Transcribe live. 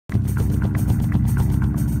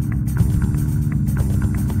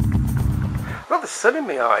got the sun in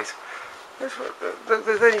my eyes. Then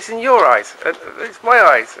it's in your eyes. It's my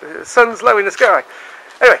eyes. The sun's low in the sky.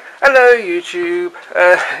 Anyway, hello YouTube.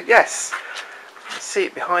 Yes, see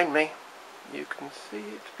it behind me. You can see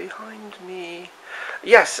it behind me.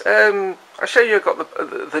 Yes, I'll show you. I've got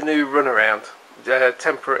the new runaround.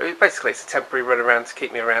 Temporary. Basically, it's a temporary runaround to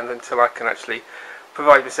keep me around until I can actually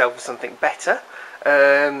provide myself with something better.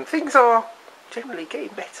 Things are generally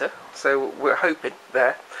getting better, so we're hoping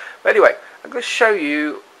there. But anyway, I'm going to show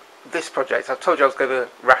you this project. I've told you I was going to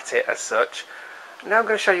rat it as such. Now I'm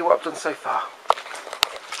going to show you what I've done so far.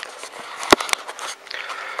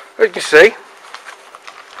 As you can see,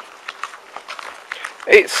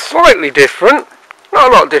 it's slightly different.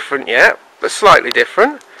 Not a lot different yet, but slightly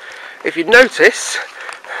different. If you notice,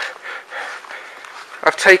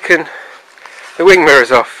 I've taken the wing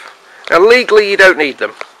mirrors off. Now legally you don't need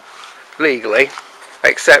them. Legally.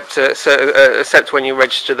 Except when you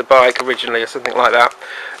register the bike originally or something like that.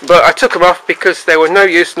 But I took them off because they were no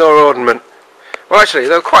use nor ornament. Well, actually,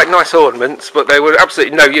 they were quite nice ornaments, but they were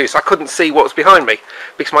absolutely no use. I couldn't see what was behind me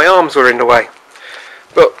because my arms were in the way.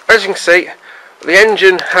 But as you can see, the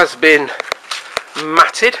engine has been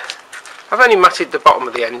matted. I've only matted the bottom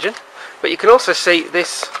of the engine, but you can also see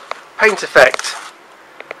this paint effect,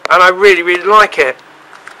 and I really like it.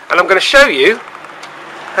 And I'm going to show you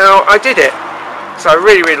how I did it. So I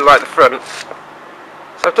really like the front.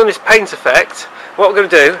 So I've done this paint effect. What I'm going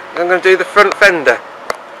to do, I'm going to do the front fender.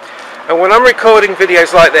 And when I'm recording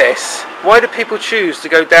videos like this, why do people choose to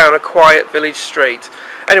go down a quiet village street?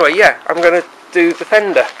 Anyway, yeah, I'm going to do the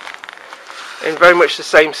fender in very much the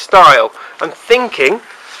same style. I'm thinking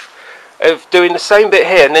of doing the same bit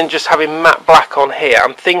here and then just having matte black on here.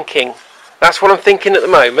 That's what I'm thinking at the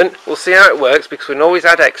moment. We'll see how it works because we can always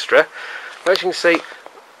add extra. But as you can see,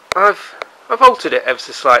 I've altered it ever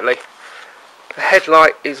so slightly. The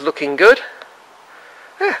headlight is looking good.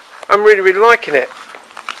 Yeah, I'm really liking it.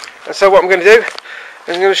 And so what I'm going to do is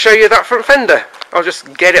I'm going to show you that front fender. I'll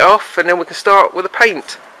just get it off and then we can start with the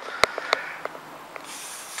paint.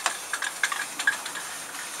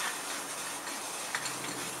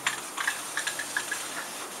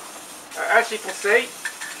 As you can see,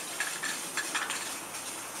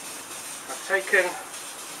 I've taken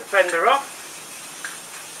the fender off,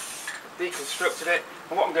 deconstructed it,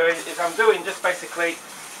 and what I'm doing is I'm doing just basically,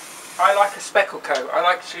 I like a speckle coat. I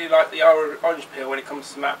actually like the orange peel when it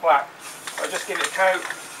comes to matte black. So I just give it a coat.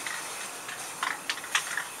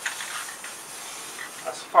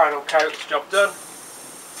 That's the final coat, job done.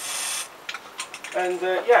 And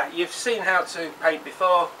yeah, you've seen how to paint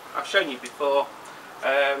before. I've shown you before.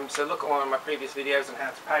 So look at one of my previous videos on how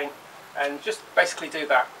to paint and just basically do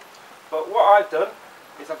that. But what I've done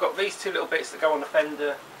is I've got these two little bits that go on the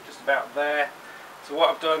fender just about there. So what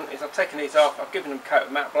I've done is I've taken these off, I've given them a coat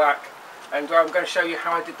of matte black, and I'm going to show you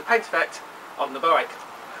how I did the paint effect on the bike.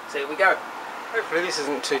 So here we go. Hopefully this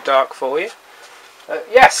isn't too dark for you.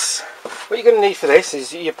 Yes, what you're going to need for this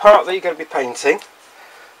is your part that you're going to be painting,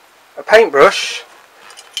 a paintbrush,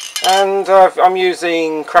 and I'm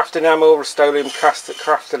using craft enamel, Rust-Oleum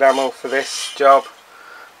craft enamel for this job.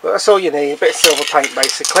 But that's all you need, a bit of silver paint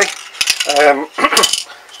basically. And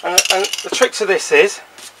the trick to this is,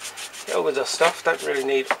 get all the dust off, don't really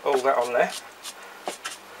need all that on there.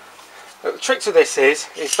 But the trick to this is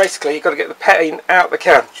basically you've got to get the paint out the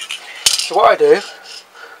can. So what I do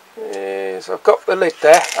is I've got the lid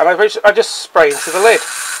there and I just spray into the lid.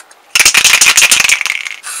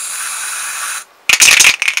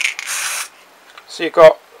 So you've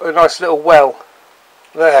got a nice little well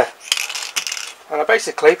there. And I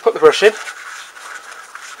basically put the brush in,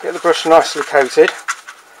 get the brush nicely coated,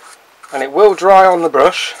 and it will dry on the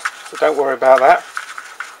brush, so don't worry about that.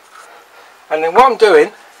 And then what I'm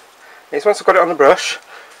doing is once I've got it on the brush,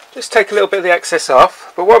 just take a little bit of the excess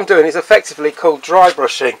off, but what I'm doing is effectively called dry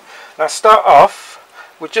brushing. And I start off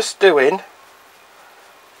with just doing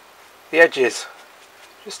the edges,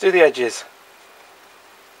 just do the edges.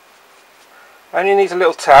 Only need a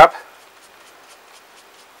little tab,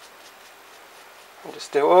 and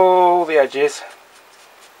just do all the edges.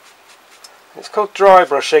 It's called dry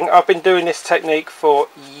brushing. I've been doing this technique for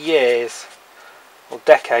years, or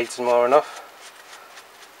decades more enough.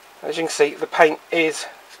 As you can see, the paint is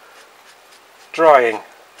drying.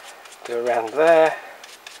 Do around there,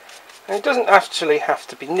 and it doesn't actually have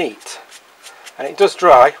to be neat, and it does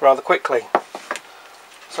dry rather quickly.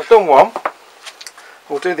 So I've done one,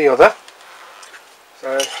 we'll do the other.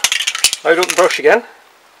 So load up the brush again.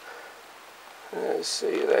 Let's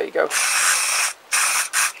see, there you go.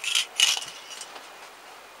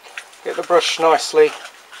 Get the brush nicely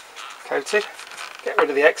coated, get rid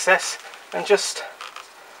of the excess, and just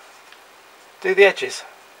do the edges.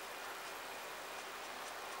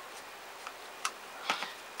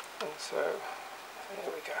 And so there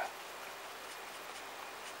we go.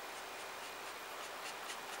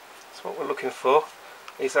 So what we're looking for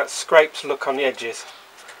is that scraped look on the edges.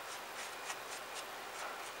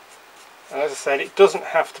 And as I said, it doesn't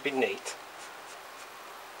have to be neat.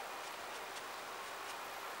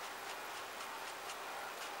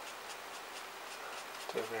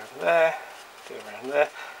 Do around there, do around there.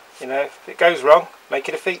 You know, if it goes wrong, make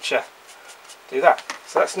it a feature. Do that.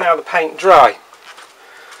 So that's now the paint dry.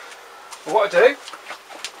 And what I do,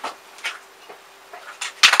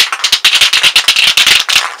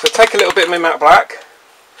 so I take a little bit of my matte black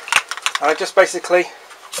and I just basically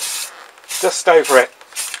dust over it.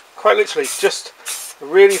 Quite literally, just a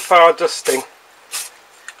really far dusting.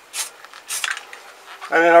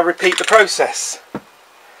 And then I repeat the process.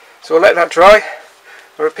 So I'll let that dry.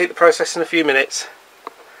 I'll repeat the process in a few minutes.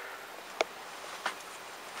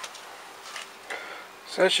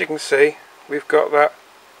 So as you can see, we've got that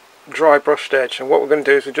dry brushed edge, and what we're going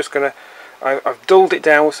to do is we're just going to, I've dulled it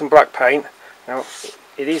down with some black paint. Now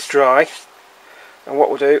it is dry, and what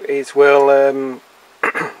we'll do is we'll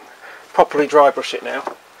properly dry brush it now.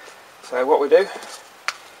 So what we do is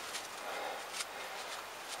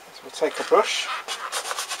we'll take a brush,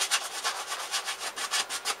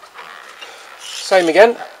 same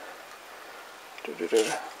again,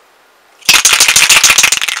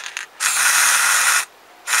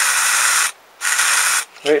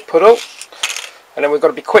 let it puddle, and then we've got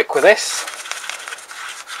to be quick with this.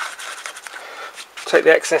 Take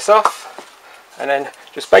the excess off, and then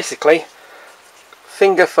just basically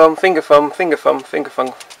finger thumb, finger thumb, finger thumb, finger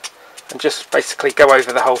thumb, and just basically go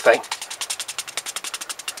over the whole thing.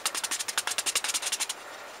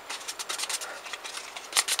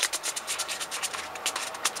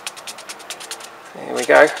 There we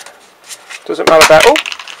go. Doesn't matter about all.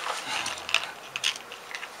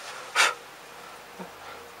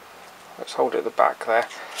 Let's hold it at the back there.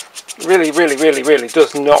 Really, really, really, really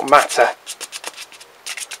does not matter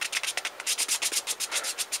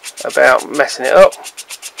about messing it up,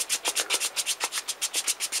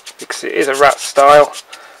 because it is a rat style.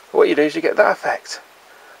 What you do is you get that effect.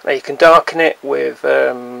 Now you can darken it with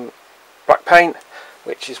black paint,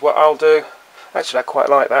 which is what I'll do. Actually, I quite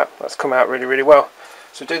like that. That's come out really, really well.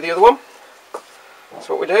 So do the other one. That's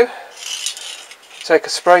what we do. Take a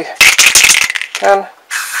spray can,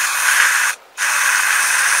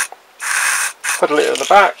 puddle it at the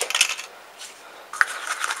back,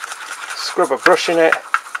 scrub a brush in it,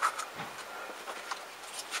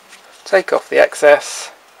 take off the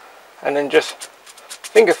excess, and then just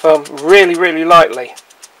finger thumb really, really lightly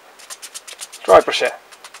dry brush it.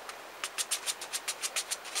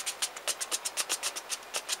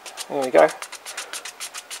 There we go.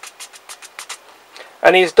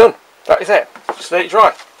 And he's done. That is it. Just let it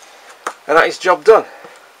dry. And that is job done.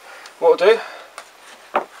 What we'll do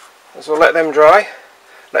is we'll let them dry,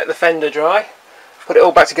 let the fender dry, put it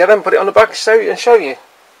all back together and put it on the back and show you.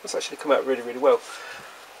 It's actually come out really, really well.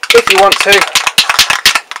 If you want to,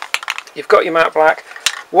 you've got your matte black.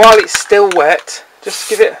 While it's still wet, just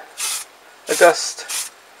give it a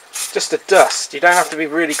dust. Just a dust. You don't have to be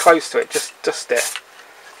really close to it, just dust it.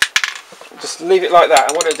 Just leave it like that,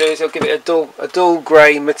 and what it'll do is it'll give it a dull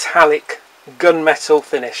grey metallic gunmetal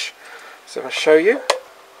finish. So if I show you,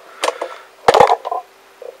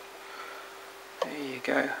 there you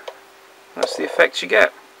go. That's the effect you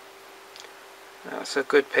get. That's a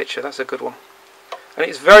good picture. That's a good one. And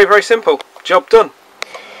it's very, very simple. Job done.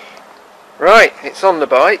 Right, it's on the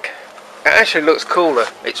bike. It actually looks cooler.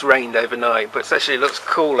 It's rained overnight, but it actually looks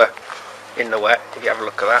cooler in the wet, if you have a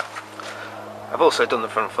look at that. I've also done the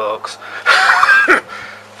front forks.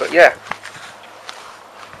 But yeah,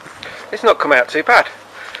 it's not come out too bad.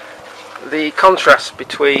 The contrast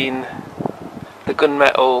between the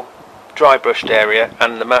gunmetal dry brushed area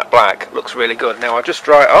and the matte black looks really good. Now I'll just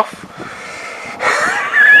dry it off.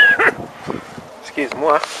 Excuse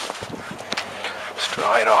moi. Just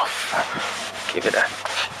dry it off. Give it a...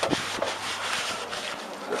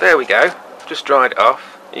 So there we go. Just dried it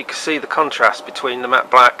off. You can see the contrast between the matte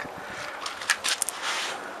black.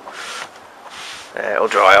 There, it'll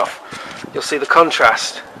dry off. You'll see the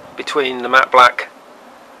contrast between the matte black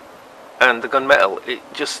and the gunmetal. It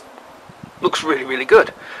just looks really, really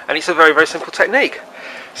good, and it's a very, very simple technique.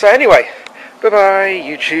 So anyway, bye bye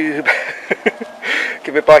YouTube.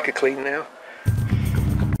 Give my bike a clean now.